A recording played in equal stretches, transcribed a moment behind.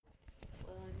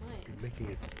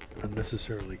making it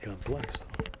unnecessarily complex,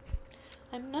 though.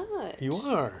 I'm not. You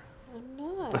are. I'm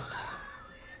not.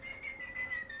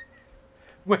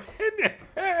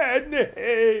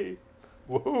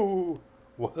 Whoa.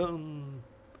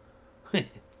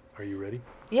 Are you ready?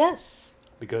 Yes.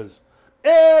 Because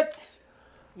it's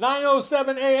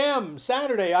 9:07 a.m.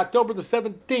 Saturday, October the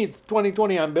 17th,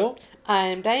 2020. I'm Bill.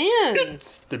 I'm Diane.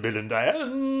 It's the Bill and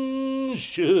Diane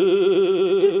Show.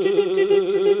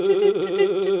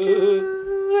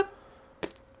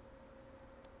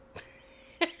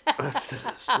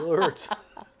 Still hurts.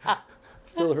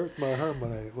 Still hurts my arm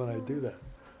when I do that.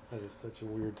 That is such a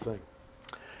weird thing.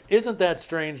 Isn't that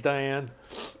strange, Diane?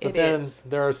 But then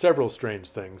there are several strange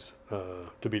things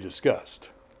to be discussed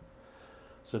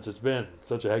since it's been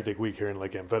such a hectic week here in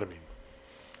Lake Amphetamine.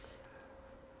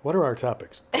 What are our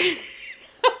topics?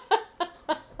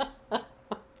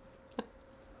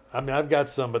 I mean, I've got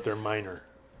some, but they're minor.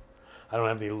 I don't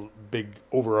have any big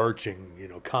overarching,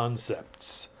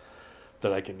 concepts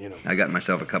that I can, I got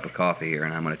myself a cup of coffee here,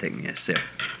 and I'm going to take me a sip.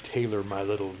 tailor my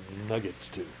little nuggets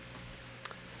to.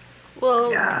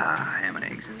 Well, Yeah, ham and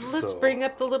eggs. let's bring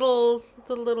up the little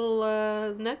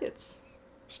nuggets.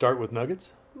 Start with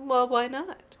nuggets? Well, why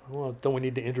not? Well, don't we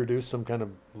need to introduce some kind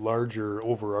of larger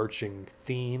overarching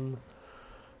theme?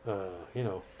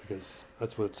 Because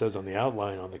that's what it says on the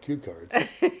outline on the cue cards.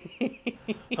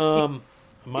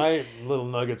 My little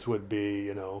nuggets would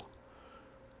be,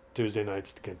 Tuesday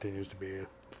nights continues to be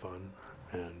fun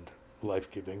and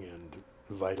life-giving and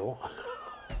vital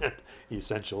and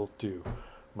essential to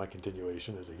my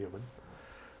continuation as a human.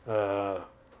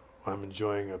 I'm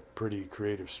enjoying a pretty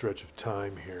creative stretch of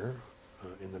time here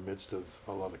in the midst of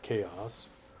a lot of chaos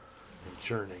and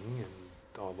churning and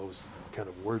all those kind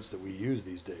of words that we use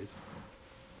these days.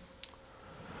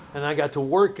 And I got to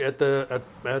work at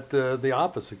the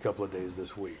office a couple of days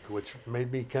this week, which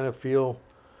made me kind of feel,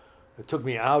 it took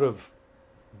me out of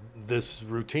this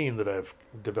routine that I've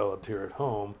developed here at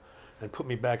home and put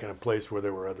me back in a place where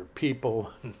there were other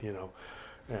people,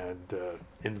 and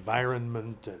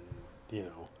environment and,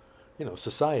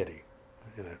 society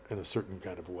in a certain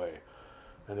kind of way.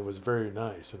 And it was very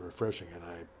nice and refreshing, and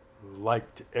I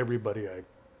liked everybody I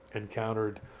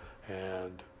encountered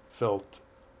and felt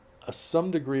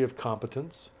some degree of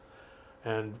competence,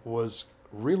 and was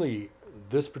really,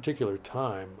 this particular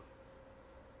time,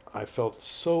 I felt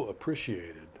so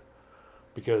appreciated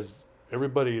because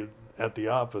everybody at the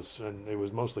office, and it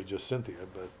was mostly just Cynthia,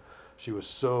 but she was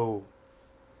so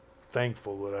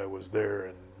thankful that I was there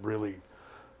and really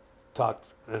talked.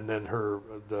 And then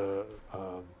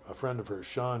a friend of hers,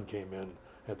 Sean, came in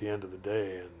at the end of the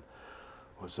day and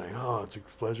was saying, "Oh, it's a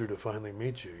pleasure to finally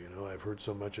meet you. I've heard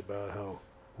so much about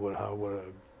what a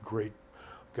great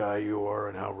guy you are,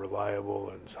 and how reliable,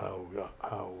 and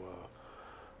how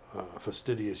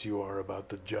fastidious you are about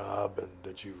the job, and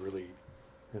that you really,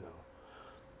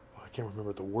 I can't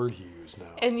remember the word he used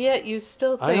now." And yet you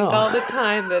still think all the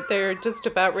time that they're just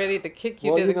about ready to kick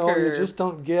you to the curb. You just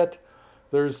don't get,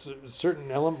 there's a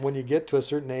certain element, when you get to a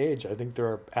certain age, I think there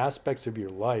are aspects of your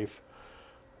life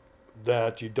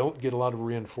that you don't get a lot of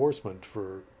reinforcement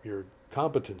for your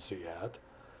competency at.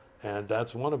 And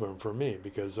that's one of them for me,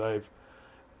 because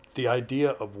the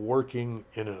idea of working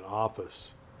in an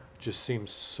office just seems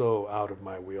so out of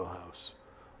my wheelhouse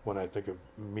when I think of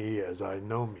me as I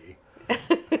know me.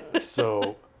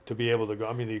 So to be able to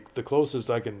go, the closest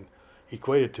I can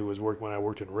equate it to was when I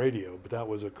worked in radio, but that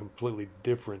was a completely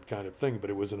different kind of thing.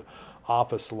 But it was an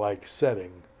office-like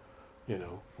setting,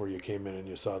 where you came in and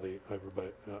you saw everybody,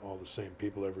 all the same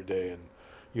people every day, and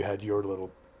you had your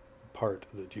little part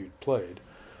that you'd played.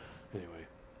 Anyway,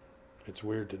 it's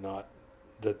weird to not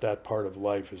that part of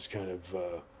life is kind of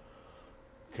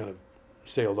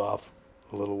sailed off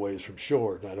a little ways from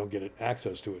shore, and I don't get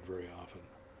access to it very often.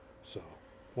 So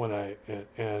when I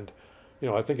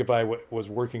think if I was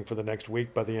working for the next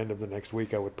week, by the end of the next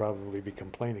week, I would probably be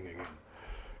complaining again,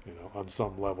 on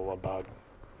some level about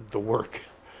the work.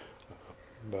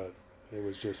 But it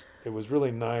was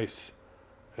really nice,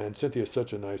 and Cynthia's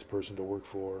such a nice person to work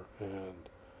for, and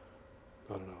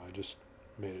I don't know, I just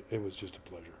it was just a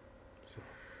pleasure. So.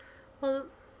 Well,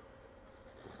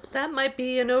 that might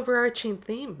be an overarching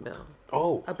theme, Bill.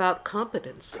 Oh. About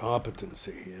competence.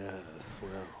 Competency, yes.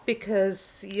 Well.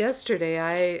 Because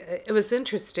yesterday it was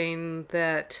interesting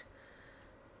that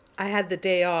I had the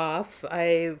day off.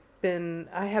 I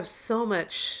have so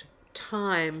much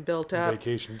time built up.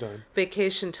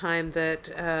 Vacation time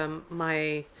that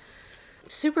my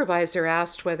supervisor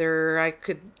asked whether I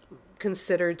could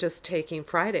consider just taking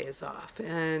Fridays off.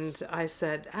 And I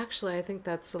said, actually, I think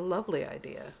that's a lovely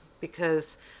idea.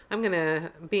 because I'm going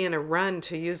to be in a run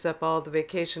to use up all the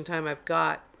vacation time I've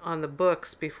got on the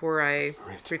books before I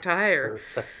retire.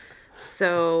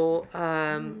 So,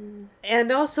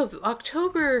 and also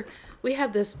October, we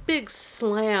have this big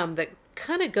slam that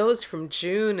kind of goes from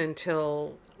June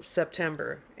until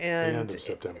September. And the end of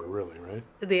September, really, right?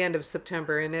 The end of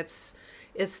September. And it's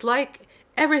like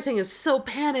everything is so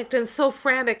panicked and so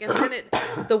frantic, and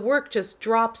then the work just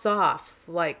drops off.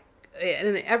 Like,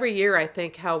 and every year I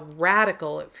think how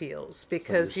radical it feels,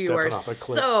 because you are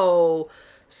so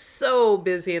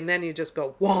busy, and then you just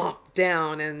go womp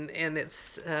down, and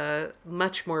it's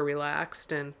much more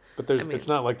relaxed. But it's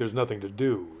not like there's nothing to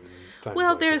do.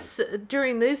 Well,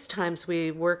 during these times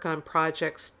we work on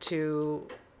projects to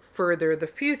further the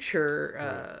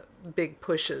future big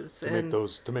pushes, to make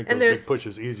those big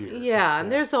pushes easier. Yeah,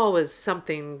 and there's always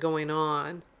something going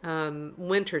on.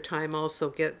 Winter time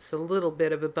also gets a little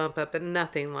bit of a bump up, but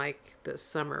nothing like the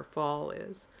summer fall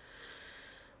is.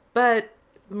 But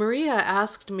Maria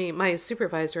asked me, my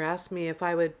supervisor asked me if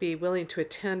I would be willing to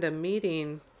attend a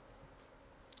meeting,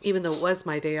 even though it was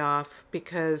my day off,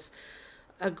 because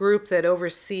a group that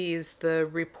oversees the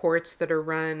reports that are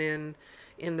run in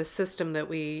the system that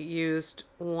we used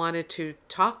wanted to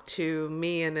talk to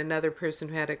me and another person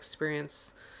who had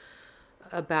experience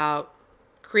about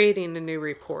creating a new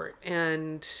report.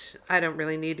 And I don't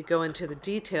really need to go into the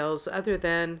details other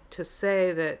than to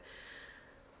say that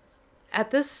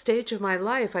at this stage of my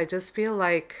life, I just feel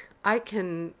like I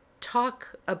can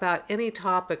talk about any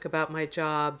topic about my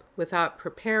job without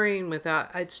preparing,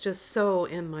 it's just so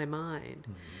in my mind.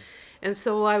 Mm-hmm. And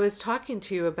so I was talking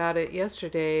to you about it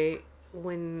yesterday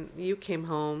when you came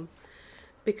home,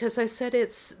 because I said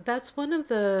that's one of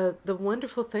the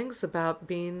wonderful things about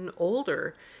being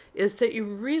older, is that you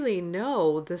really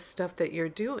know the stuff that you're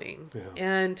doing. Yeah.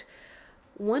 And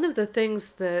one of the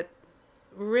things that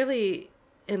really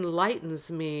enlightens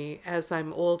me as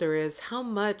I'm older is how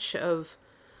much of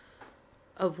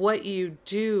what you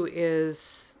do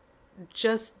is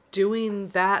just doing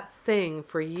that thing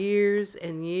for years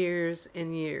and years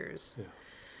and years.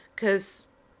 Because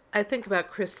I think about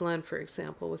Chris Lund, for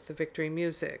example, with the Victory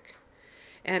Music,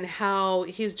 and how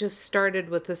he's just started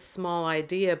with this small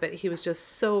idea, but he was just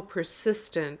so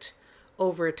persistent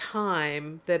over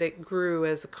time that it grew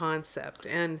as a concept.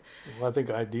 And I think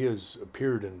ideas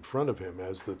appeared in front of him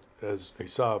as he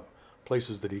saw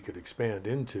places that he could expand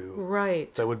into.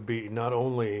 Right. That would be not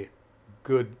only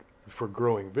good for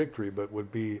growing Victory, but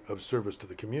would be of service to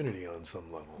the community on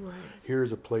some level. Right.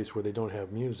 Here's a place where they don't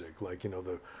have music, like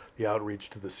the outreach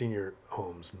to the senior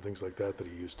homes and things like that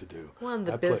he used to do. Well, and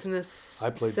the business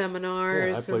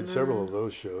seminars. Yeah, I played several of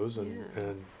those shows,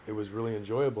 and it was really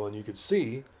enjoyable. And you could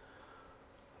see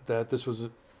that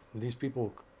these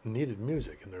people needed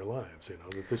music in their lives.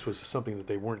 That this was something that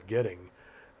they weren't getting,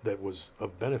 that was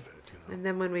of benefit. And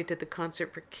then when we did the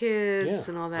concert for kids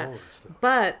and all that stuff.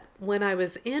 But when I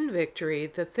was in Victory,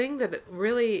 the thing that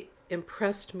really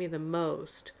impressed me the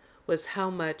most was how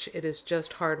much it is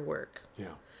just hard work.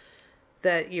 Yeah.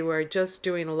 That you are just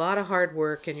doing a lot of hard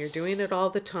work, and you're doing it all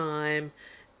the time,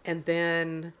 and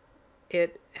then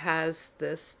it has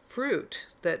this fruit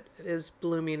that is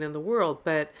blooming in the world.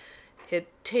 But it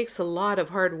takes a lot of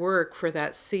hard work for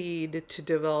that seed to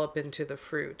develop into the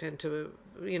fruit and to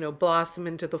blossom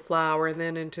into the flower and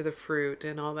then into the fruit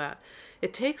and all that.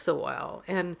 It takes a while.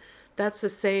 And that's the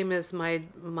same as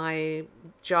my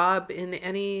job in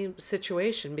any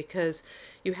situation, because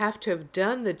you have to have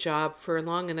done the job for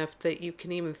long enough that you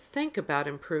can even think about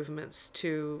improvements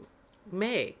to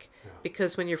make. Yeah.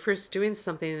 Because when you're first doing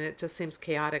something, it just seems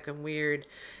chaotic and weird.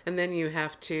 And then you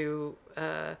have to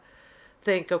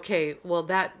think, okay, well,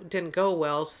 that didn't go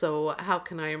well, so how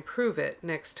can I improve it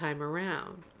next time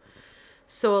around?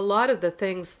 So a lot of the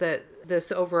things that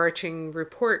this overarching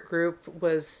report group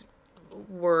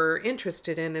were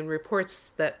interested in reports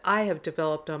that I have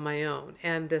developed on my own,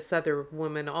 and this other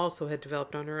woman also had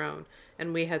developed on her own,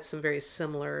 and we had some very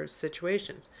similar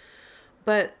situations.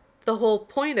 But the whole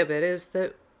point of it is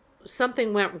that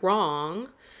something went wrong,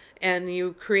 and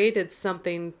you created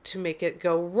something to make it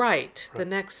go right the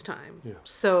next time. Yeah.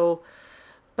 So,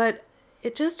 but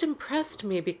it just impressed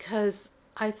me, because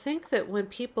I think that when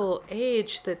people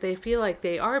age, that they feel like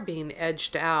they are being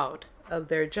edged out of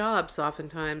their jobs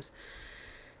oftentimes.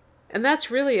 And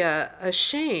that's really a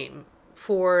shame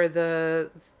for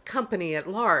the company at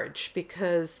large,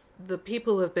 because the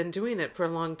people who have been doing it for a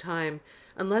long time,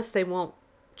 unless they won't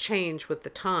change with the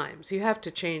times, you have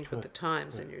to change with the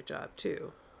times in your job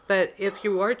too. But if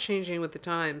you are changing with the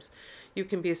times, you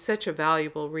can be such a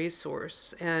valuable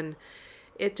resource. And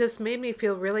it just made me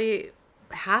feel really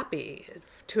happy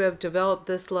to have developed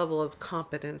this level of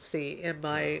competency in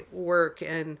my work,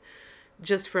 and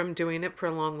just from doing it for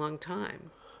a long, long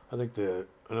time. I think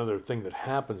another thing that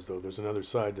happens, though, there's another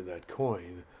side to that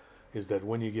coin, is that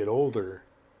when you get older,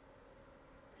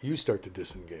 you start to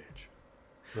disengage,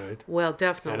 right? Well,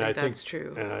 definitely, and that's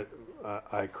true. And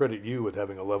I credit you with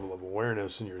having a level of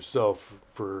awareness in yourself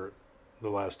for the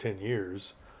last 10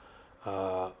 years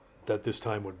that this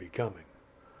time would be coming,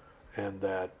 and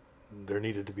that there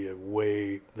needed to be a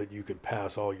way that you could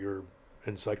pass all your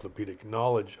encyclopedic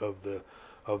knowledge of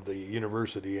the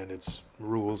university and its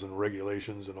rules and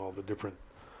regulations and all the different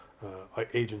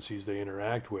agencies they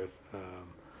interact with,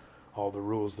 all the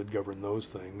rules that govern those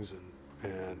things,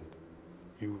 and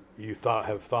you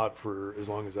have thought for as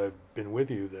long as I've been with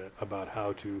you about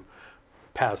how to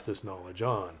pass this knowledge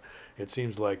on. It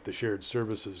seems like the shared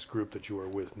services group that you are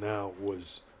with now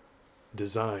was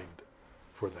designed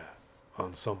for that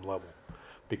on some level,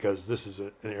 because this is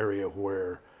an area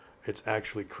where it's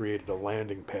actually created a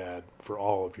landing pad for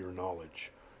all of your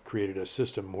knowledge, created a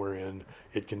system wherein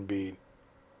it can be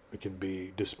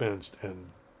dispensed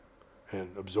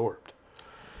and absorbed.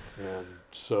 And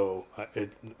so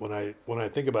when I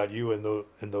think about you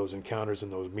and those encounters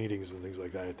and those meetings and things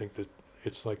like that, I think that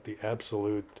it's like the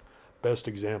absolute best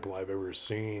example I've ever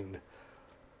seen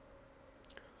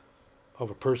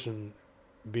of a person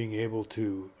being able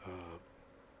to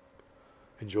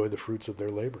enjoy the fruits of their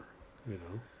labor,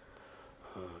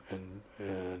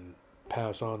 and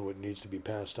pass on what needs to be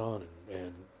passed on,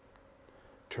 and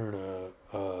turn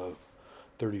a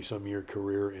 30-some year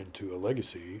career into a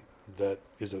legacy that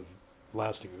is of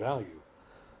lasting value.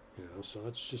 So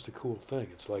that's just a cool thing.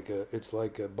 It's like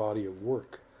a body of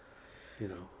work,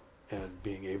 and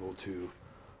being able to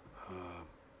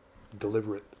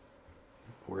deliver it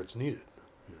where it's needed.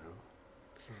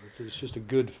 So it's just a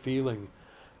good feeling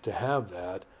to have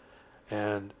that,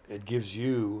 and it gives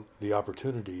you the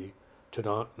opportunity to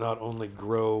not only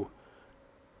grow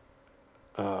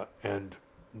and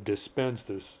dispense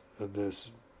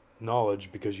this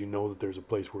knowledge because you know that there's a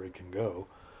place where it can go,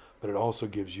 but it also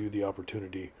gives you the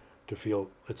opportunity to feel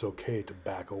it's okay to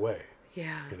back away.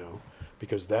 Yeah.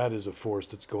 Because that is a force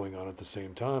that's going on at the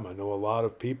same time. I know a lot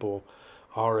of people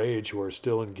our age who are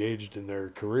still engaged in their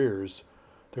careers,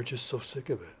 they're just so sick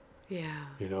of it. Yeah.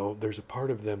 There's a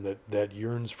part of them that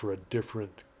yearns for a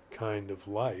different kind of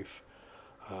life.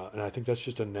 And I think that's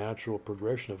just a natural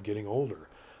progression of getting older.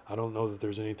 I don't know that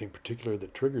there's anything particular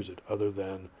that triggers it other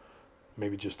than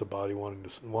maybe just the body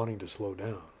wanting to slow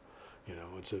down.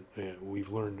 We've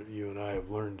learned, you and I have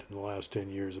learned in the last 10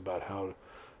 years about how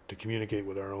to communicate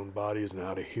with our own bodies and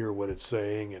how to hear what it's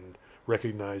saying and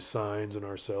recognize signs in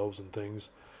ourselves and things.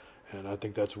 And I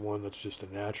think that's one that's just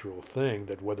a natural thing,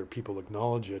 that whether people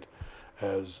acknowledge it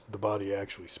as the body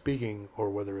actually speaking, or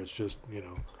whether it's just,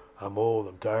 I'm old,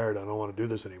 I'm tired, I don't want to do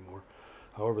this anymore.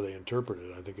 However they interpret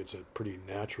it, I think it's a pretty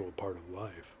natural part of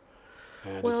life.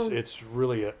 And it's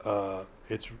really,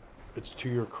 it's to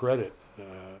your credit,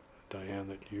 Diane,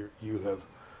 that you have,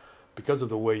 because of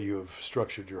the way you have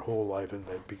structured your whole life, and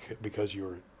that because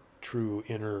your true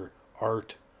inner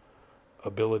art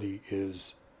ability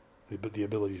is the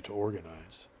ability to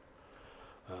organize.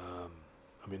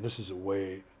 This is a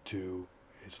way to,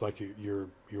 it's like you're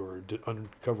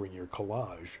uncovering your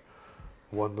collage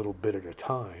one little bit at a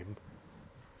time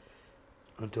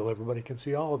until everybody can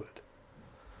see all of it.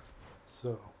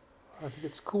 So I think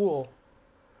it's cool.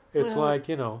 It's like,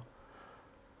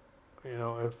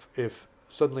 if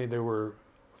suddenly there were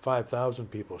 5,000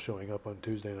 people showing up on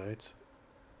Tuesday nights,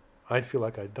 I'd feel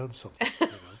like I'd done something.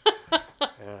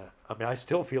 I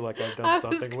still feel like I've done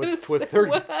something with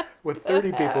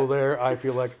 30 people there. I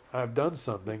feel like I've done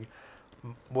something.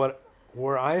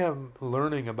 Where I am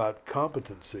learning about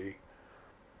competency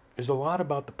is a lot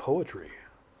about the poetry.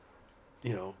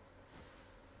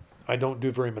 I don't do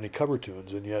very many cover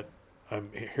tunes, and yet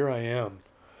here I am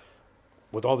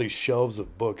with all these shelves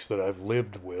of books that I've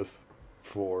lived with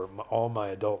for all my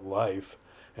adult life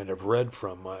and have read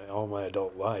from all my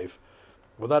adult life,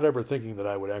 without ever thinking that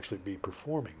I would actually be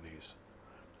performing these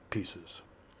pieces.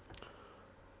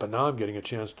 But now I'm getting a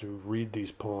chance to read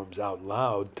these poems out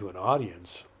loud to an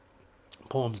audience,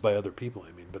 poems by other people,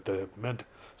 but that have meant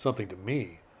something to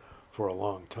me for a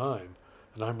long time.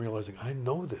 And I'm realizing I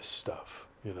know this stuff,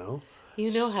 You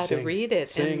know how to read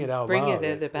it and it out bring loud.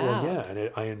 it about. Well, yeah,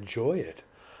 and I enjoy it.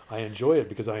 I enjoy it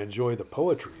because I enjoy the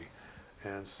poetry.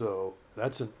 And so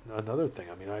that's another thing.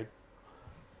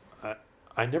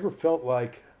 I never felt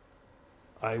like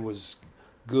I was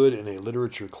good in a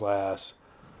literature class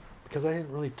because I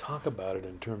didn't really talk about it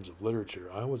in terms of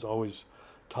literature. I was always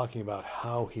talking about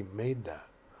how he made that,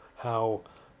 how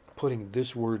putting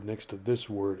this word next to this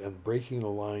word and breaking the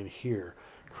line here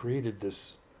created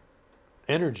this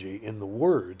energy in the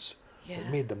words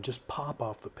that made them just pop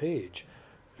off the page.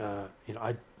 I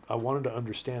wanted to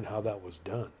understand how that was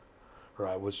done, or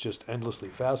I was just endlessly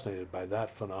fascinated by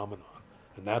that phenomenon.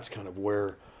 And that's kind of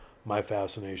where my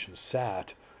fascination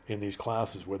sat in these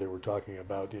classes, where they were talking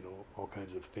about, all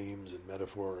kinds of themes and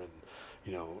metaphor and,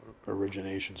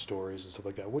 origination stories and stuff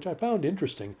like that, which I found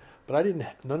interesting, but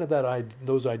none of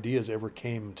those ideas ever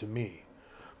came to me.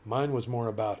 Mine was more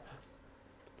about,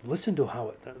 listen to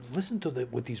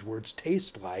what these words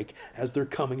taste like as they're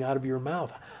coming out of your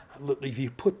mouth. If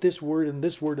you put this word and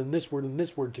this word and this word and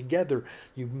this word together,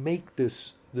 you make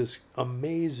this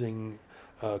amazing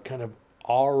kind of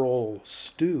oral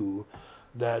stew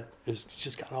that is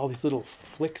just got all these little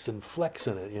flicks and flecks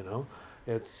in it.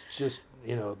 It's just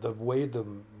the way the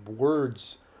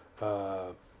words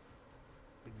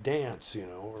dance,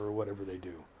 or whatever they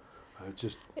do.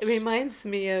 It reminds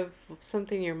me of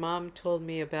something your mom told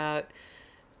me about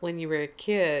when you were a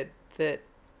kid, that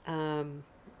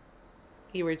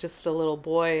you were just a little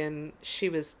boy and she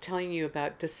was telling you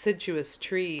about deciduous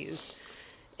trees,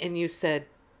 and you said,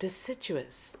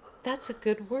 deciduous, that's a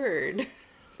good word.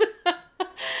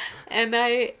 And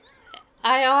I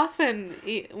often,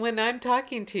 when I'm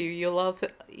talking to you,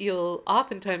 you'll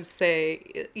oftentimes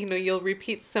say, you'll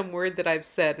repeat some word that I've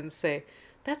said and say,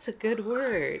 that's a good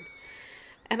word.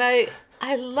 And I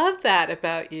love that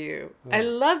about you. Yeah. I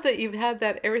love that you've had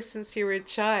that ever since you were a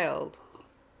child.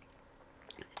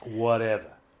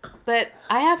 Whatever. But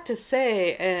I have to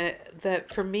say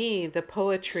that for me, the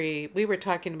poetry, we were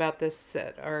talking about this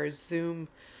at our Zoom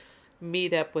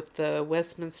meetup with the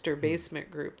Westminster Basement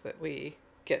group that we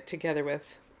get together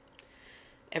with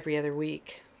every other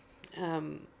week.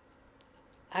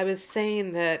 I was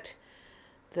saying that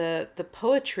the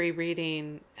poetry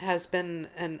reading has been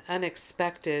an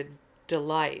unexpected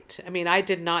delight. I mean, I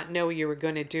did not know you were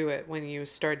going to do it when you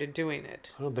started doing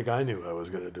it. I don't think I knew I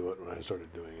was going to do it when I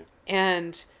started doing it.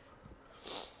 And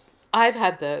I've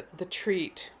had the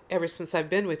treat ever since I've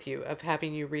been with you of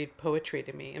having you read poetry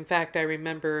to me. In fact, I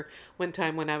remember one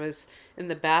time when I was in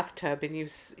the bathtub and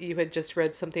you had just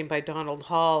read something by Donald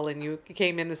Hall, and you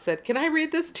came in and said, "Can I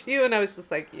read this to you?" And I was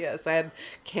just like, yes. I had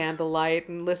candlelight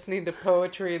and listening to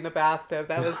poetry in the bathtub.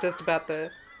 That was just about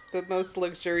the most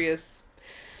luxurious,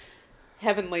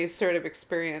 heavenly sort of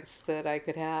experience that I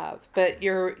could have. But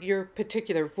your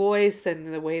particular voice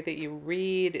and the way that you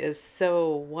read is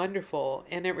so wonderful.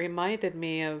 And it reminded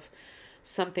me of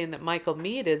something that Michael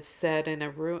Mead had said in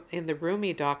the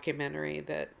Rumi documentary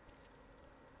that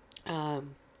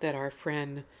our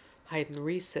friend Hayden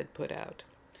Reese had put out.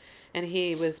 And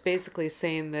he was basically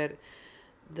saying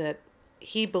that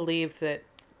he believed that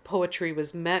poetry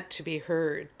was meant to be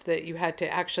heard, that you had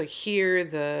to actually hear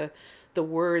the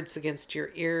words against your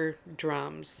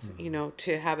eardrums,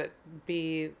 to have it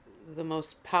be the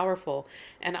most powerful.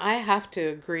 And I have to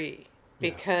agree,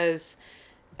 because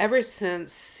ever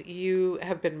since you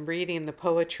have been reading the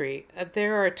poetry,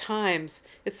 there are times,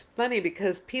 it's funny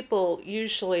because people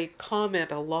usually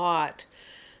comment a lot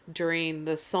during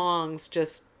the songs,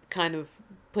 just kind of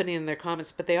putting in their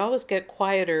comments, but they always get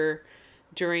quieter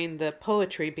during the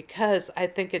poetry, because I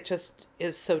think it just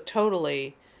is so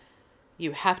totally,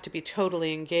 you have to be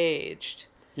totally engaged.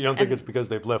 You don't think it's because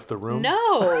they've left the room?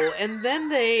 No, and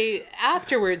then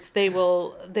afterwards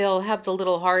they'll have the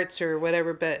little hearts or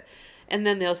whatever, and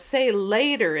then they'll say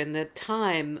later in the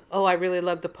time, "Oh, I really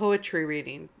love the poetry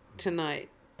reading tonight."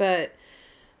 But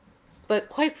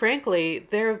quite frankly,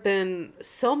 there have been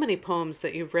so many poems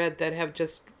that you've read that have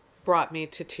just brought me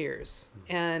to tears.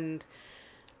 And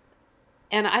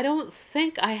I don't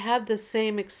think I have the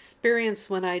same experience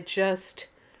when I just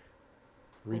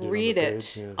read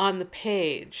it on the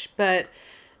page. But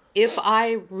if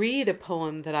I read a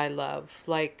poem that I love,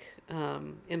 like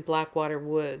in Blackwater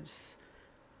Woods,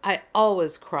 I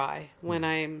always cry when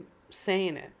I'm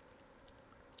saying it.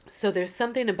 So there's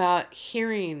something about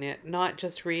hearing it, not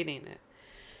just reading it.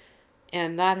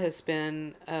 And that has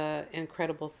been an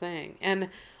incredible thing. And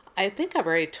I think I've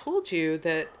already told you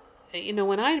that,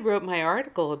 when I wrote my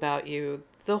article about you,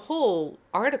 the whole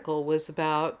article was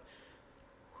about,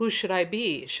 who should I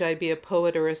be? Should I be a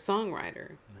poet or a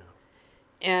songwriter? No.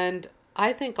 And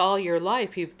I think all your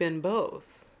life you've been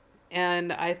both.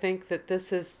 And I think that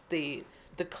this is the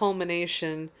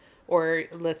culmination, or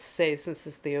let's say, since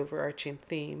it's the overarching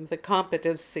theme, the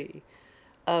competency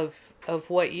of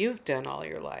what you've done all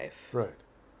your life. Right.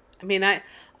 I mean,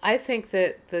 I think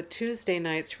that the Tuesday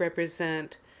nights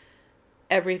represent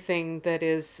everything that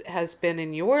has been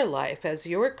in your life as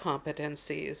your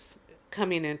competencies,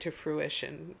 coming into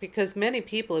fruition, because many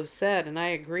people have said, and I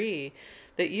agree,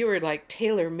 that you were like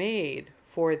tailor-made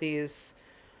for these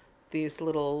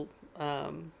little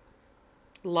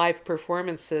live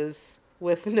performances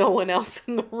with no one else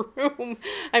in the room.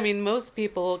 I mean, most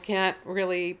people can't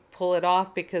really pull it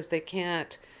off because they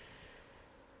can't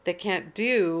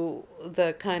do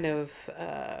the kind of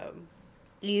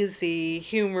easy,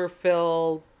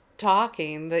 humor-filled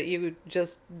talking that you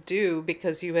just do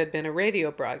because you had been a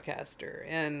radio broadcaster,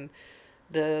 and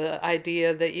the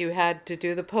idea that you had to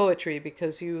do the poetry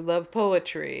because you love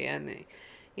poetry, and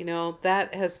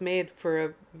that has made for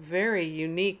a very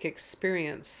unique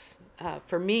experience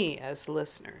for me as a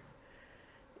listener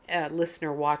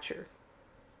watcher.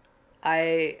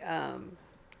 I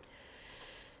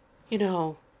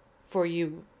for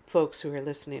you folks who are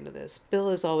listening to this, Bill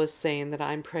is always saying that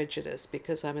I'm prejudiced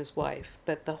because I'm his wife.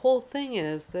 But the whole thing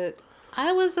is that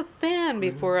I was a fan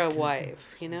before a wife,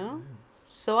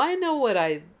 So I know what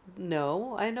I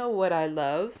know. I know what I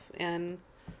love, and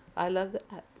I love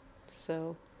that.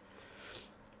 So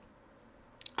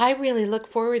I really look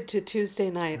forward to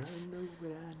Tuesday nights. I know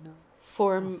what I know.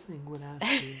 For I'll sing what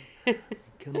I sing.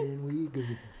 Come in, we go.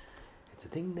 It's a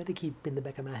thing that I keep in the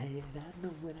back of my head. I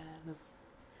know what I know.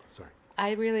 Sorry.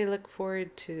 I really look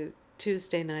forward to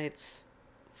Tuesday nights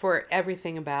for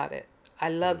everything about it. I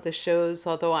love the shows,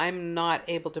 although I'm not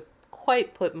able to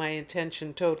quite put my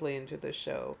attention totally into the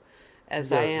show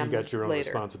as I am later. You got your own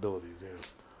responsibilities, yeah.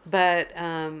 But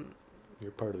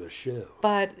you're part of the show.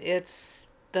 But it's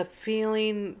the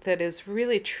feeling that is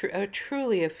really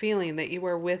truly a feeling that you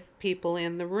are with people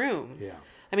in the room. Yeah.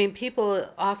 I mean, people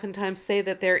oftentimes say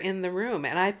that they're in the room,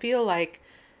 and I feel like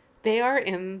they are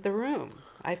in the room.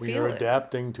 We are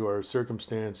adapting to our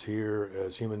circumstance here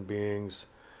as human beings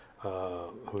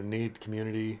who need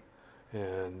community,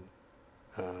 and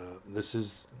this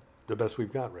is the best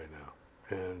we've got right now.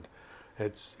 And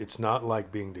it's not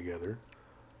like being together,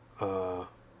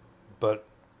 but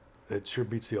it sure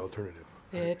beats the alternative.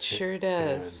 It sure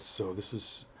does. And so this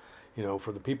is,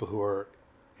 for the people who are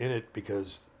in it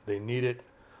because they need it,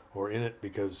 or in it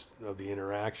because of the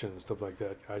interaction and stuff like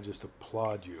that, I just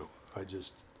applaud you.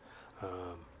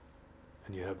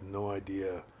 And you have no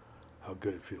idea how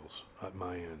good it feels at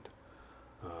my end.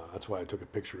 That's why I took a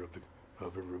picture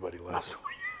of everybody last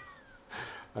week.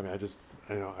 I mean,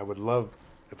 I would love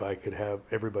if I could have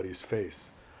everybody's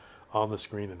face on the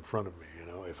screen in front of me,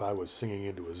 if I was singing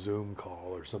into a Zoom call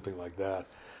or something like that.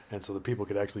 And so the people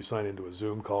could actually sign into a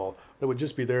Zoom call that would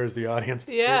just be there as the audience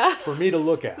for me to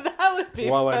look at. That would be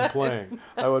while fun. I'm playing.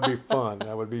 That would be fun.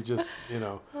 That would be just,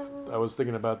 I was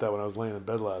thinking about that when I was laying in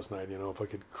bed last night, if I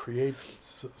could create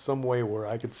some way where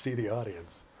I could see the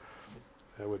audience.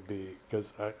 That would be,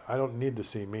 because I don't need to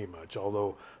see me much,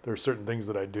 although there are certain things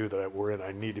that I do that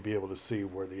I need to be able to see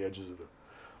where the edges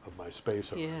of my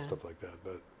space are and stuff like that.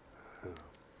 But I don't know.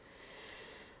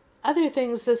 Other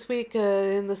things this week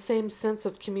in the same sense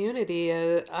of community.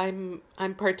 I'm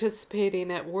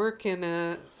participating at work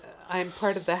I'm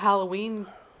part of the Halloween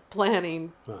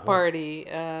planning party,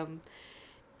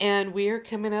 and we are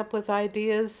coming up with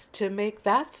ideas to make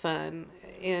that fun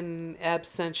in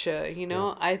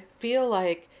absentia. I feel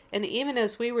like, and even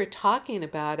as we were talking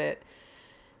about it,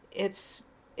 it's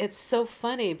so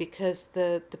funny because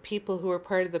the people who are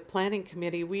part of the planning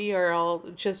committee, we are all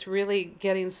just really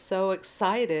getting so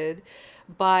excited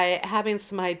by having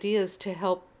some ideas to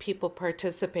help people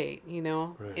participate,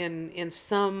 Right. in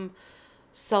some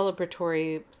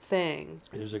celebratory thing.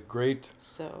 It is a great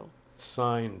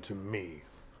sign to me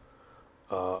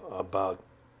about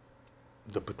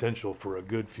the potential for a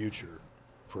good future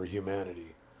for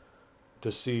humanity,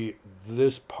 to see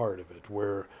this part of it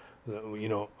where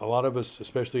a lot of us,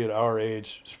 especially at our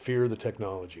age, fear the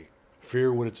technology,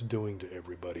 fear what it's doing to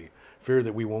everybody, fear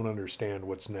that we won't understand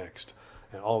what's next,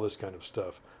 and all this kind of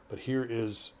stuff. But here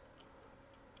is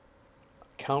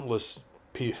countless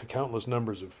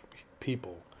numbers of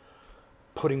people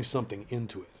putting something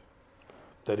into it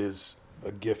that is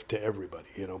a gift to everybody.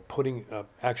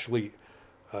 Actually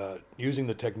using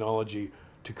the technology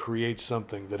to create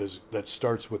something that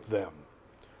starts with them.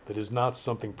 That is not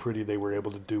something pretty they were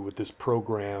able to do with this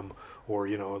program, or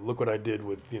look what I did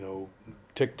with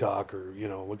TikTok, or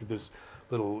look at this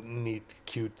little neat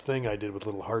cute thing I did with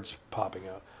little hearts popping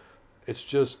out. It's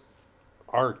just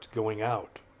art going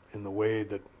out in the way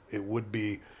that it would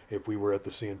be if we were at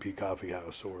the C&P Coffee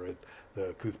House or at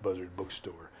the Couth Buzzard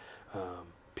bookstore.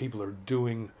 People are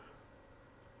doing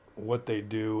what they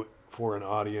do for an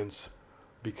audience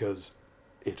because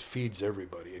it feeds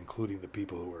everybody, including the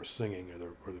people who are singing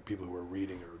or the people who are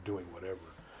reading or doing whatever.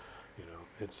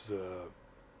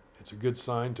 it's a good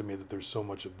sign to me that there's so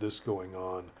much of this going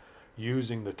on,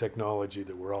 using the technology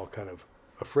that we're all kind of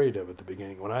afraid of at the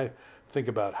beginning. When I think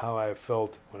about how I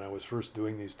felt when I was first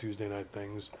doing these Tuesday night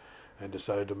things and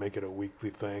decided to make it a weekly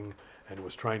thing and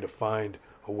was trying to find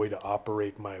a way to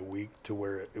operate my week to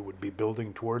where it would be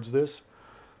building towards this,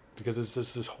 because it's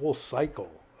just this whole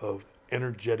cycle of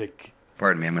energetic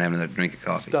Pardon me, I'm going to have another drink of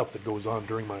coffee. stuff that goes on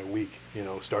during my week,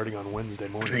 starting on Wednesday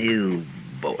morning. You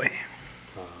boy.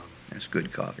 That's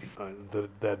good coffee.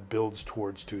 That builds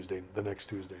towards the next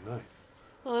Tuesday night.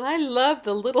 Well, and I love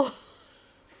the little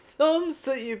films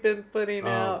that you've been putting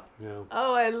out. Yeah.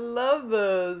 Oh, I love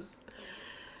those.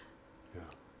 Yeah.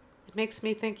 It makes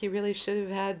me think you really should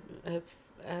have had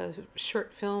a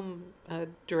short film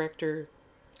director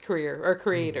career or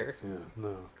creator.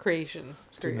 Creation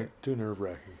It's career. too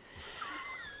nerve-wracking.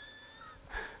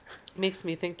 Makes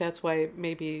me think that's why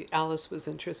maybe Alice was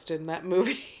interested in that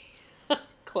movie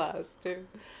class too.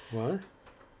 What?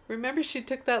 Remember she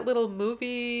took that little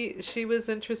movie, she was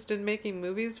interested in making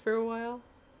movies for a while?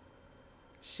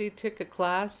 She took a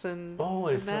class and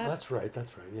that's right.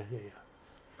 Yeah.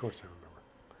 Of course I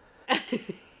remember.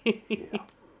 Yeah.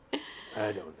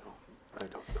 I don't know.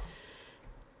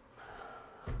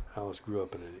 Alice grew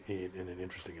up in an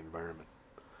interesting environment.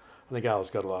 I think Alice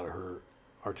got a lot of her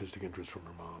artistic interest from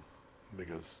her mom,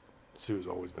 because Sue's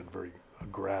always been very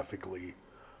graphically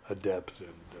adept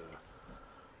and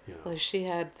Well, she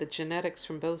had the genetics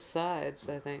from both sides,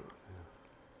 I think.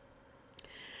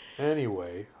 Yeah.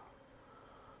 Anyway,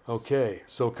 okay,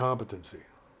 so competency.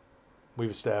 We've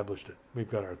established it. We've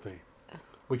got our thing.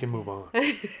 We can move on.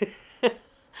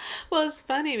 Well, it's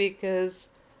funny because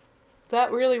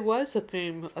that really was a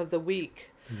theme of the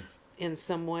week in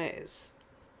some ways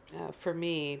for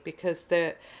me, because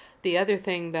the other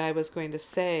thing that I was going to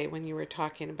say when you were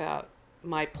talking about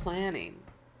my planning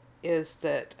is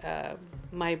that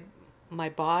my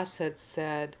boss had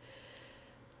said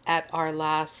at our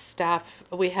last staff,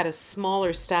 we had a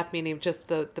smaller staff meeting of just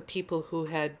the people who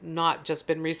had not just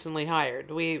been recently hired.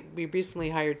 We recently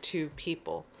hired 2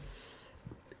 people.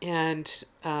 And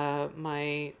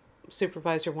my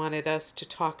supervisor wanted us to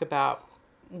talk about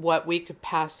what we could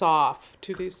pass off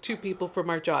to these 2 people from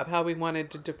our job, how we wanted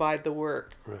to divide the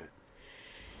work. Right.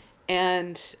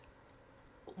 And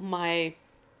my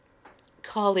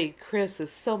colleague Chris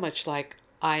is so much like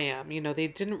I am. They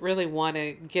didn't really want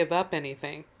to give up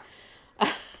anything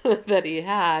that he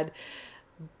had,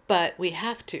 but we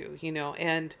have to,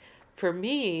 and for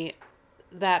me,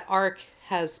 that arc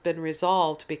has been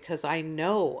resolved because I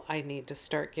know I need to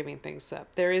start giving things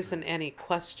up. There isn't any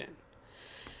question.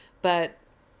 But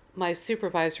my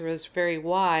supervisor was very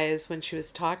wise when she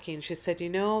was talking. She said,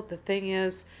 the thing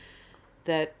is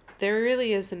that there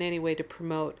really isn't any way to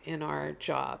promote in our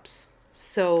jobs.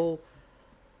 So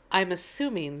I'm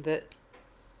assuming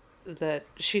that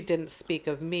she didn't speak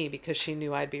of me because she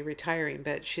knew I'd be retiring,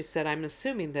 but she said, I'm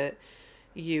assuming that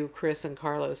you, Chris, and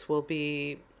Carlos will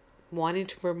be wanting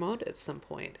to promote at some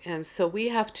point. And so we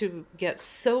have to get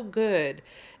so good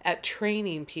at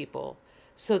training people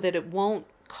so that it won't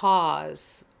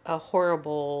cause a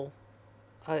horrible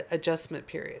adjustment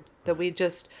period. That we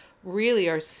just really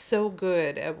are so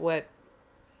good at what,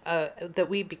 that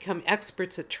we become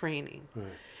experts at training. Right.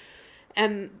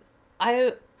 And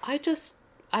I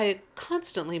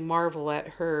constantly marvel at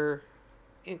her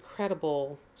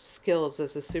incredible skills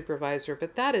as a supervisor,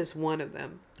 but that is one of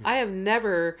them. Yeah. I have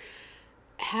never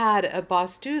had a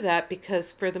boss do that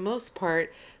because for the most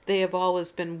part, they have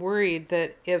always been worried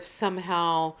that if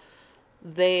somehow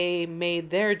they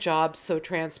made their job so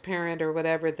transparent or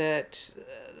whatever that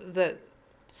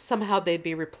somehow they'd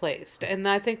be replaced. And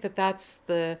I think that that's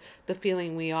the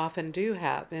feeling we often do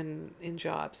have in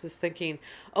jobs, is thinking,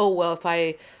 oh, well,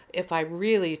 if I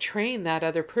really train that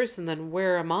other person, then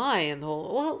where am I? And the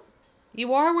whole, well,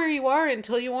 you are where you are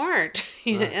until you aren't.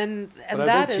 Right. and but that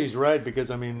I think is... she's right, because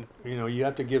you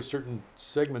have to give certain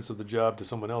segments of the job to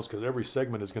someone else, because every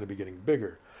segment is going to be getting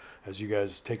bigger as you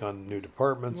guys take on new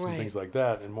departments and things like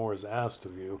that, and more is asked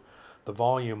of you. The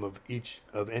volume of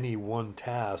any one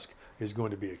task is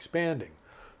going to be expanding.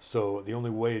 So the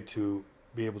only way to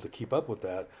be able to keep up with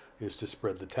that is to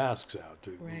spread the tasks out,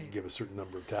 to give a certain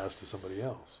number of tasks to somebody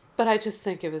else. But I just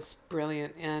think it was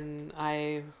brilliant, and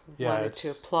I wanted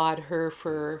to applaud her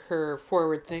for her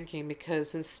forward thinking,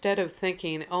 because instead of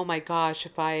thinking, oh my gosh,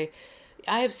 I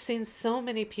have seen so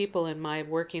many people in my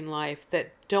working life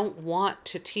that don't want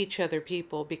to teach other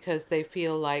people because they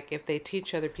feel like if they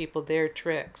teach other people their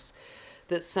tricks,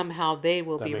 that somehow they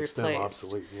will be replaced. That makes them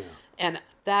obsolete, yeah. And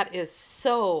that is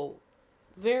so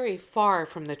very far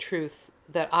from the truth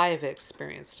that I've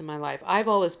experienced in my life. I've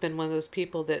always been one of those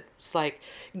people that's like,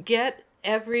 get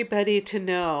everybody to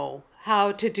know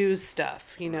how to do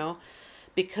stuff,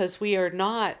 because we are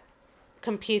not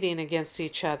competing against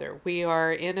each other. We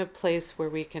are in a place where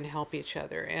we can help each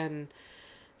other. And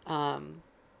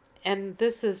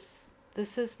this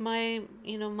is my,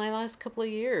 my last couple of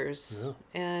years.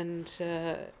 Yeah. And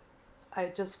I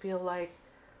just feel like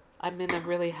I'm in a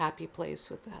really happy place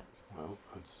with that. Well,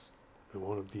 that's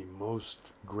one of the most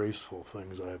graceful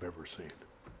things I've ever seen.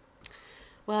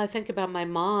 Well, I think about my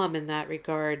mom in that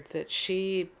regard, that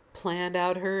she planned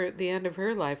out the end of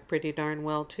her life pretty darn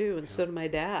well too, and so did my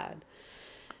dad.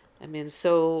 I mean,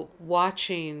 so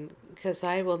watching, because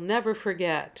I will never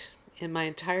forget in my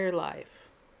entire life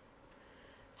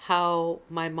how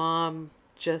my mom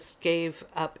just gave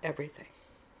up everything.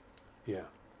 Yeah.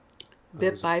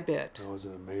 Bit by bit. That was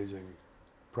an amazing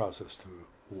process to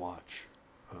watch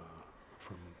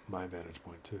from my vantage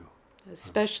point too.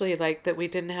 Especially like that we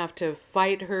didn't have to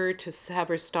fight her to have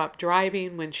her stop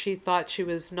driving when she thought she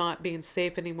was not being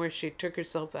safe anymore. She took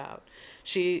herself out.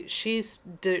 She's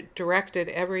directed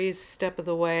every step of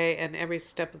the way, and every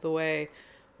step of the way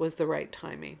was the right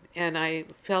timing. And I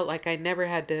felt like I never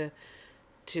had to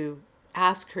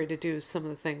ask her to do some of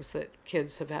the things that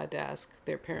kids have had to ask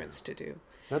their parents to do.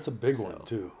 That's a big one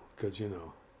too, because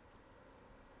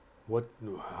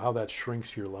how that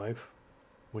shrinks your life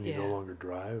when you no longer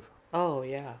drive. Oh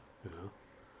yeah.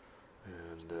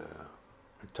 And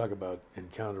talk about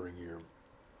encountering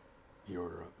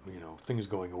your things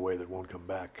going away that won't come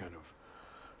back. Kind of,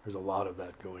 there's a lot of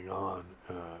that going on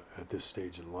at this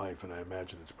stage in life, and I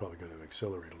imagine it's probably going to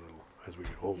accelerate a little as we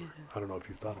get older. Yeah. I don't know if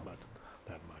you've thought about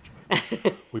that much,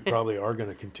 but we probably are going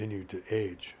to continue to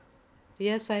age.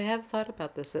 Yes, I have thought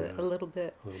about this a little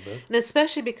bit. A little bit? And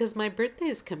especially because my birthday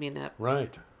is coming up.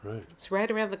 Right. It's right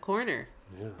around the corner.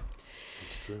 Yeah,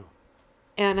 that's true.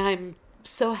 And I'm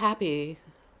so happy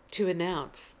to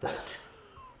announce that...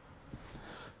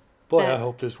 Boy, I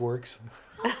hope this works.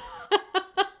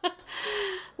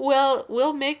 Well,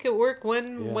 we'll make it work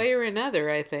one way or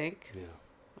another, I think.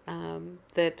 Yeah.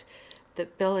 That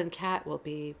Bill and Kat will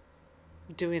be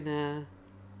doing a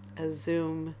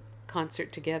Zoom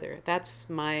concert together. It's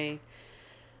been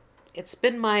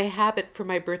my habit for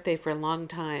my birthday for a long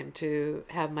time to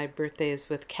have my birthdays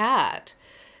with Kat.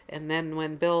 And then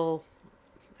when Bill,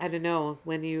 I don't know,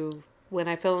 when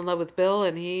I fell in love with Bill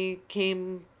and he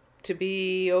came to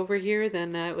be over here,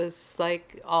 then it was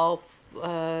like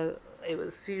it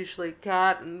was usually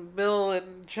Kat and Bill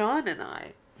and John and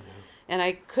I. Yeah. And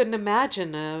I couldn't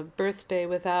imagine a birthday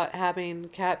without having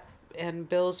Kat and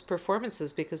Bill's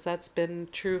performances, because that's been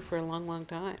true for a long, long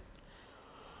time.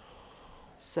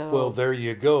 So, well, there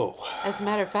you go. As a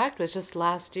matter of fact, it was just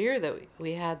last year that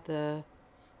we had the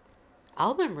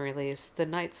album release, the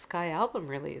Night Sky album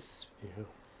release. Yeah.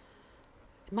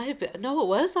 It might have been, no, it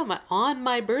was on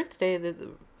my birthday, the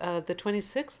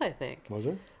 26th, I think. Was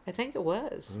it? I think it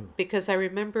was. Because I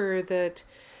remember that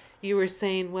you were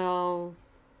saying, well,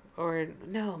 or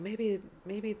no, maybe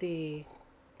it's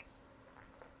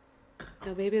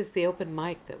the open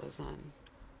mic that was on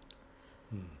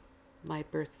my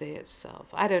birthday itself.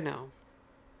 I don't know.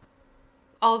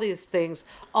 All these things,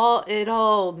 it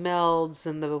all melds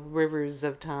in the rivers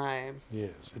of time.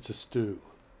 Yes, it's a stew.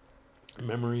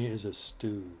 Memory is a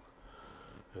stew.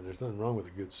 And there's nothing wrong with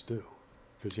a good stew.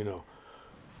 Because,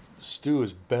 stew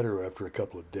is better after a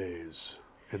couple of days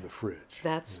in the fridge.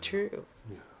 That's true.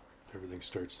 Yeah. Everything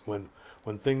starts, when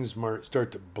things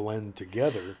start to blend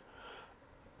together,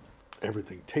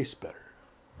 everything tastes better,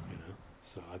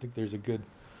 So I think it's a good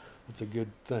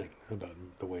thing about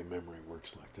the way memory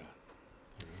works like that.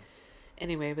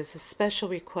 Anyway, it was a special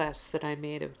request that I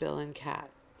made of Bill and Kat,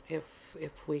 if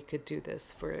we could do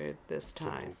this for this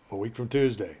time. So, a week from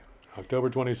Tuesday, October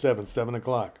 27th,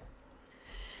 7:00,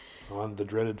 on the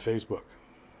dreaded Facebook.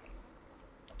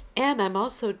 And I'm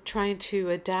also trying to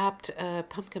adapt a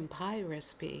pumpkin pie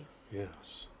recipe.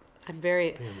 Yes. Man,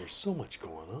 there's so much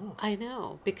going on. I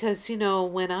know, because,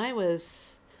 when I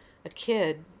was a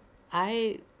kid,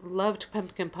 I loved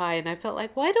pumpkin pie, and I felt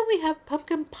like, why don't we have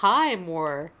pumpkin pie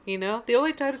more? The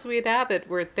only times we'd have it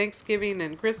were Thanksgiving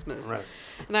and Christmas. Right.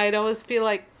 And I'd always feel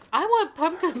like, I want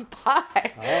pumpkin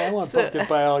pie. I want pumpkin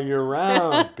pie all year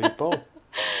round, people.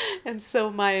 And so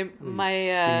my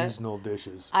seasonal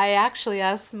dishes. I actually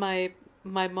asked my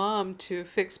mom to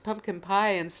fix pumpkin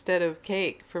pie instead of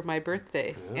cake for my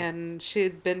birthday. Yeah. And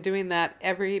she'd been doing that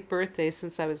every birthday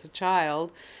since I was a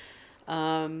child.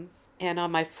 And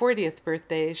on my 40th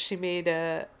birthday, she made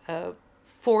a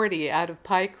 40 out of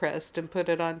pie crust and put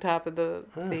it on top of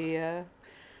the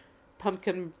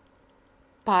pumpkin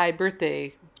pie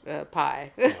birthday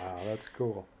pie. Wow, that's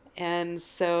cool. And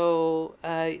so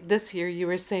this year you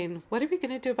were saying, what are we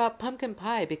going to do about pumpkin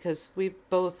pie? Because we've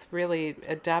both really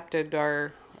adapted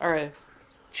our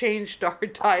changed our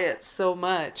diet so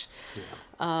much.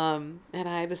 Yeah. And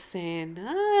I was saying,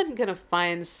 I'm going to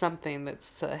find something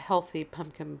that's a healthy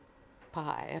pumpkin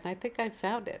pie. And I think I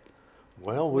found it.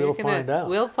 Well, we'll find out.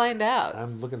 We'll find out.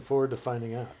 I'm looking forward to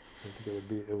finding out. I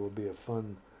think it will be a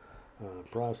fun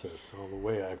process all the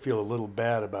way. I feel a little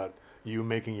bad about you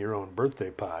making your own birthday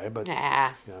pie, but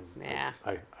I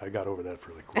got over that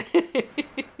fairly quick.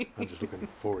 I'm just looking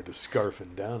forward to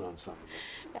scarfing down on some of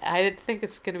it. I think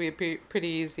it's going to be a pretty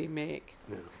easy make.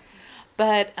 Yeah.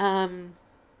 But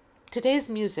today's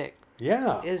music.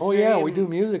 Yeah. We do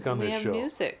music on this show.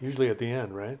 Music. Usually at the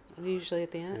end, right? Usually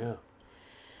at the end.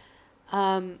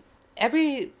 Yeah.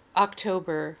 Every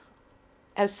October,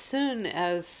 as soon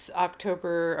as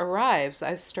October arrives,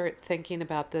 I start thinking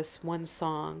about this one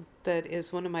song that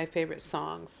is one of my favorite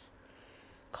songs,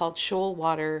 called Shoal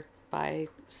Water by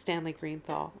Stanley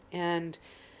Greenthal. And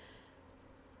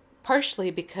partially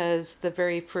because the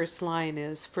very first line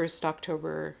is "First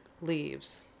October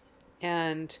leaves."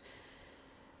 And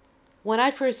when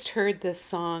I first heard this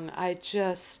song, I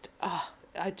just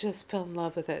fell in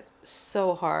love with it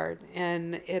so hard.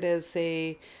 And it is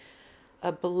a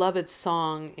beloved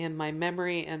song in my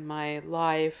memory and my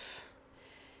life.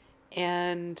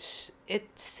 And it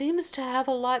seems to have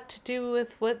a lot to do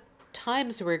with what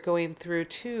times we're going through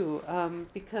too,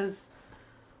 because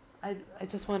I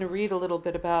just want to read a little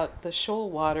bit about the shoal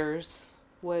waters,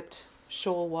 what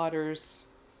shoal waters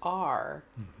are.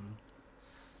 Mm-hmm.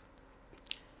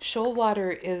 Shoal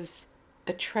water is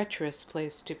a treacherous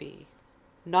place to be,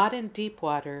 not in deep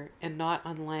water and not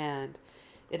on land.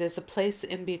 It is a place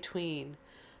in between,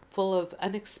 full of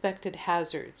unexpected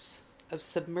hazards, of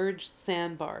submerged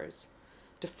sandbars,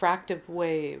 diffractive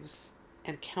waves,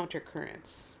 and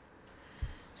countercurrents.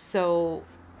 So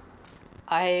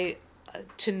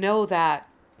to know that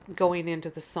going into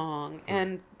the song,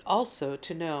 and also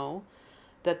to know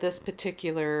that this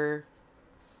particular,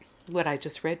 what I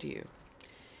just read to you,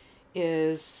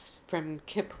 is from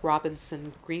Kip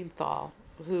Robinson Greenthal,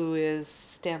 who is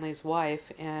Stanley's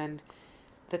wife, and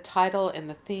the title and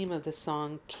the theme of the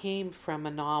song came from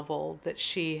a novel that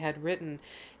she had written,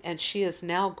 and she is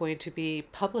now going to be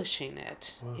publishing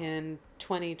it in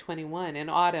 2021, in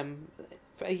autumn,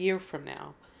 a year from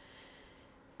now.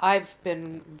 I've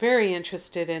been very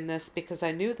interested in this because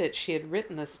I knew that she had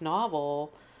written this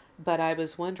novel, but I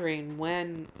was wondering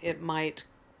when it might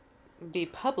be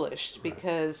published,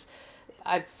 because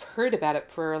I've heard about it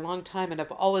for a long time and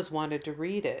I've always wanted to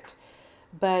read it.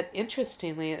 But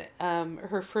interestingly,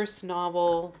 her first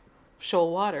novel,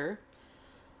 Shoal Water,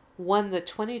 won the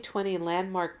 2020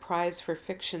 Landmark Prize for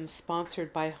Fiction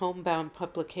sponsored by Homebound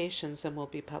Publications and will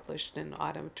be published in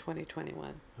autumn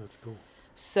 2021. That's cool.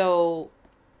 So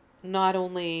not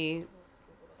only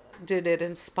did it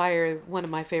inspire one of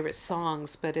my favorite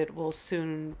songs, but it will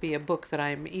soon be a book that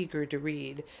I'm eager to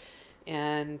read.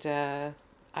 And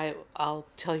I'll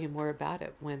tell you more about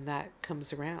it when that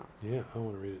comes around. Yeah, I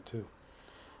want to read it too.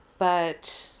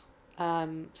 But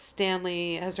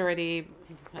Stanley has already,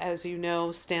 as you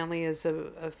know, Stanley is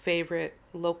a favorite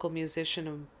local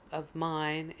musician of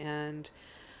mine, and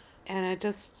I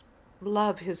just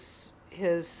love his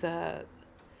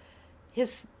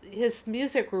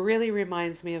music. Really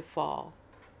reminds me of fall.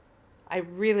 I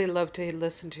really love to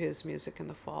listen to his music in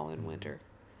the fall and winter.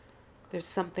 There's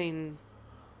something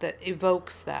that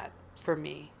evokes that for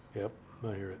me. Yep,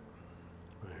 I hear it.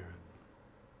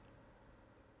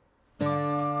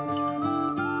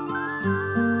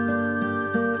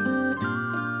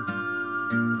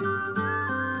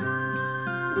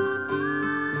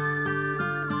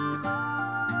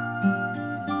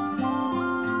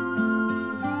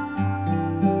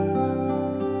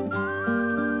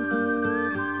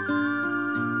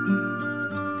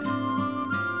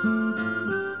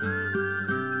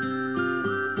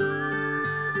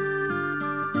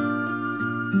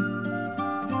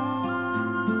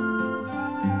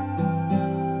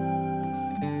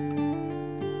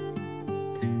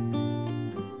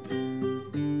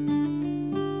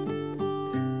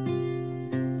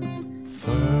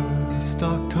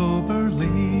 October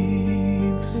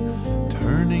leaves,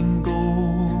 turning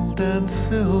gold and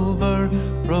silver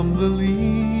from the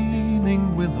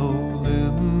leaning willow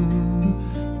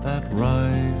limb that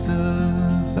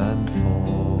rises and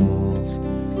falls,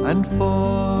 and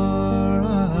far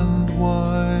and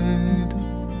wide,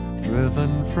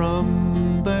 driven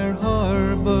from their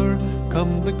harbor,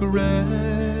 come the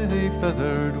gray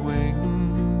feathered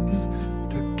wings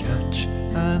to catch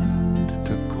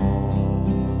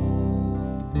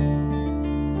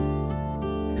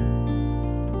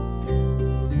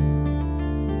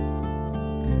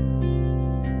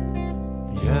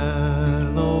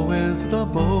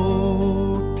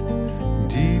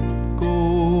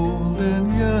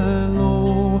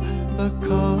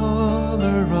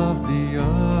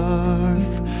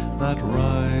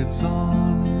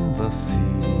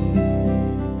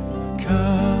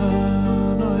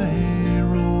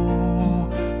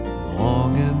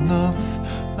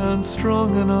and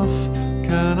strong enough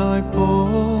can I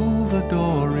pull the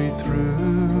dory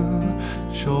through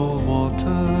shoal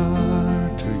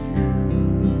water to you.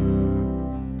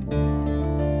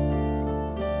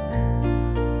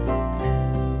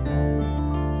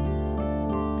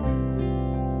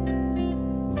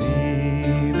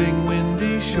 Leaving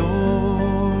windy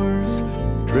shores,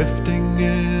 drifting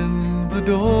in the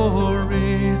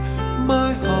dory,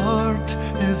 my heart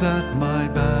is at my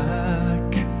back,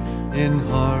 in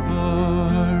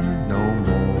harbor no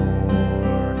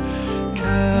more.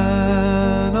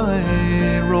 Can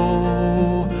I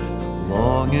row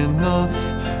long enough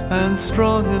and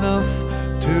strong enough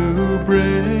to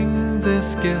bring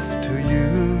this gift to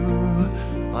you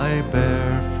I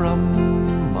bear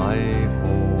from my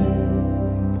home?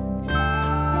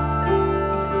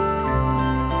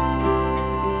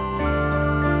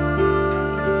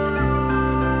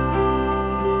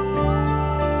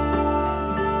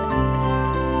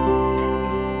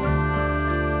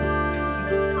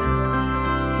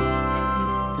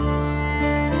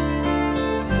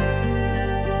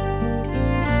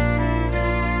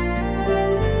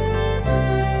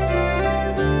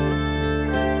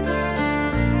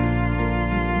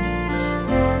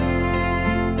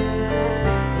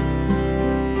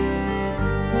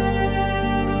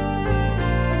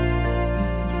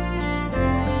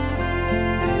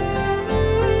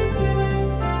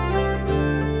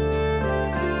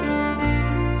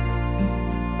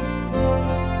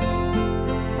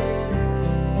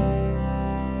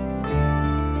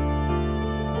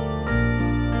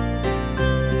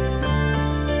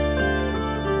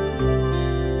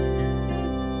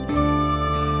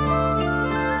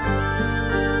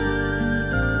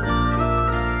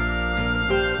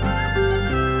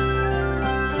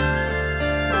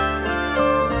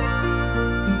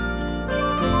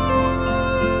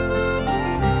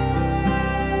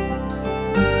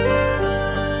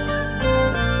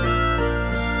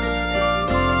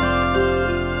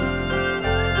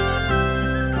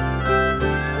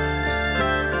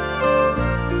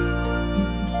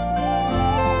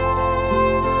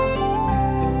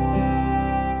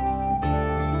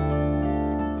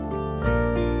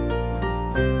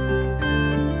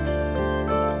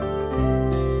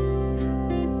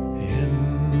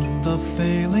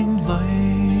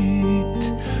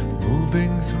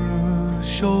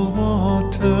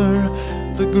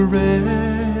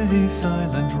 Grey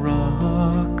silent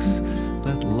rocks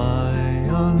that lie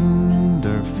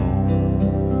under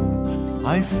foam.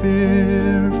 I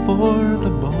fear for the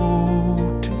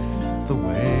boat, the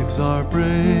waves are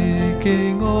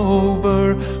breaking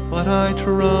over, but I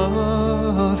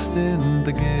trust in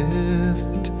the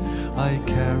gift I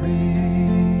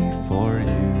carry for you.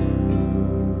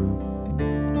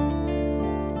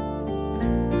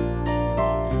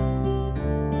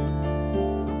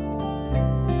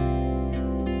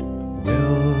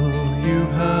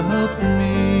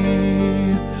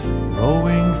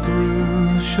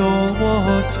 Shoal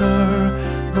water,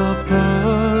 the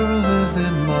pearl is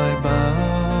in my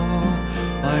bow,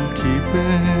 I'm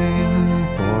keeping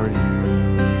for you.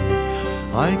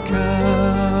 I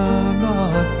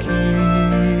cannot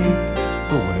keep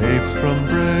the waves from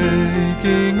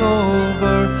breaking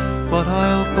over, but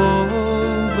I'll pull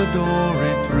the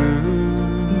dory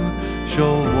through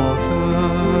shoal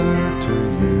water to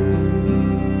you.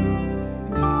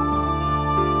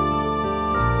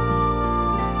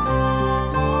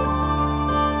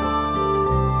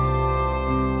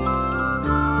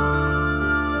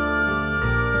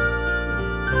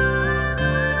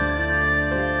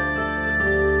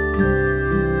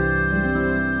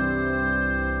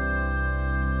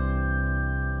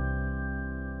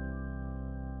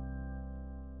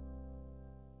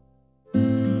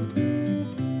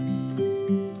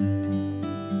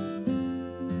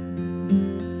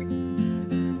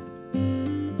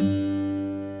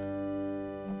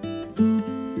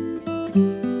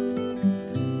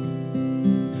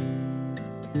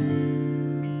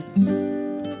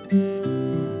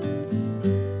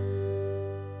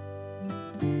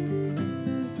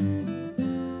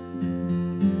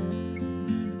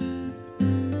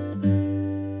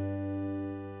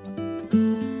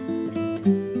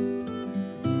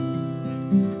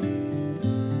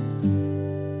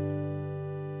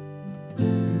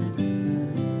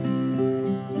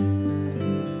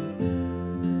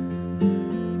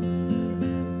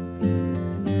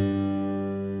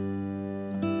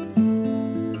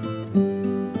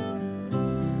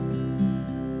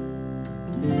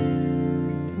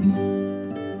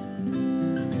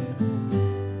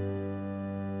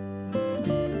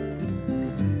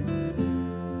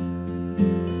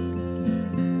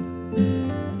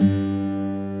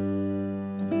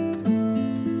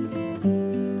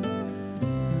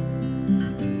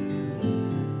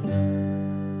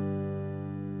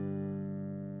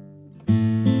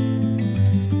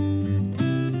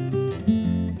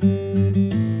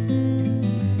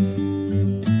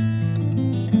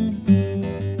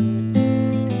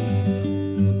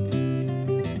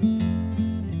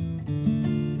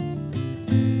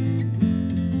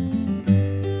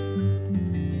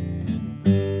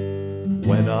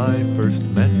 When I first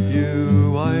met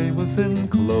you, I was in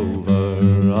clover.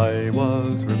 I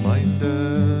was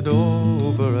reminded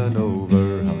over and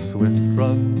over how swift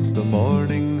runs the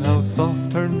morning, how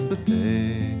soft turns the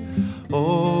day.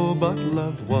 Oh, but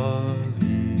love was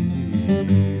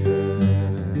easy.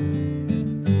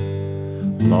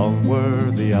 Long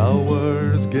were the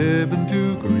hours given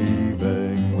to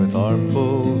grieving, with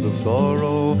armfuls of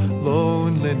sorrow,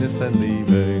 loneliness and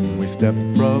leaving. We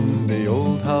stepped from the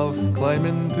old house, climb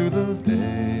into the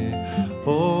day.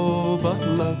 Oh, but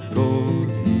love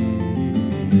goes easy.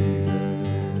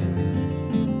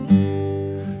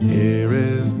 Here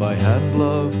is my hand,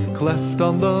 love, cleft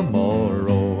on the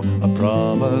morrow, a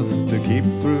promise to keep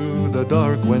through the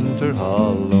dark winter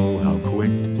hollow. How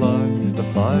quick flies the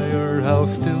fire, how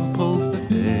still pulls the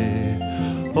day.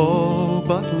 Oh,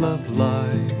 but love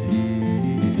lies easy.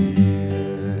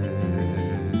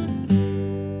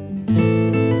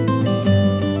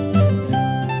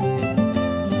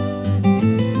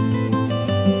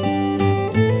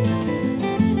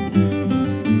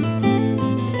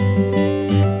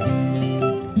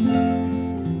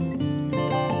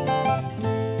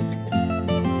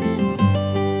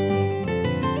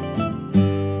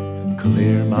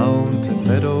 Clear mountain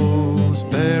meadows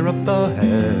bear up the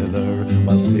heather,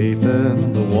 while safe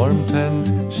in the warm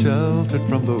tent, sheltered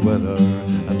from the weather,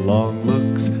 and long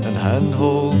looks and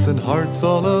handholds and hearts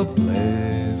all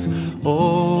ablaze.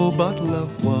 Oh, but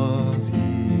love was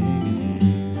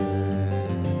easy.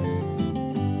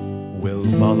 We'll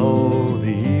follow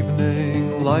the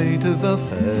evening, light as a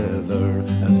feather,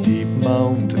 as deep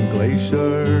mountain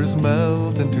glaciers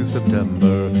melt into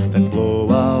September. Then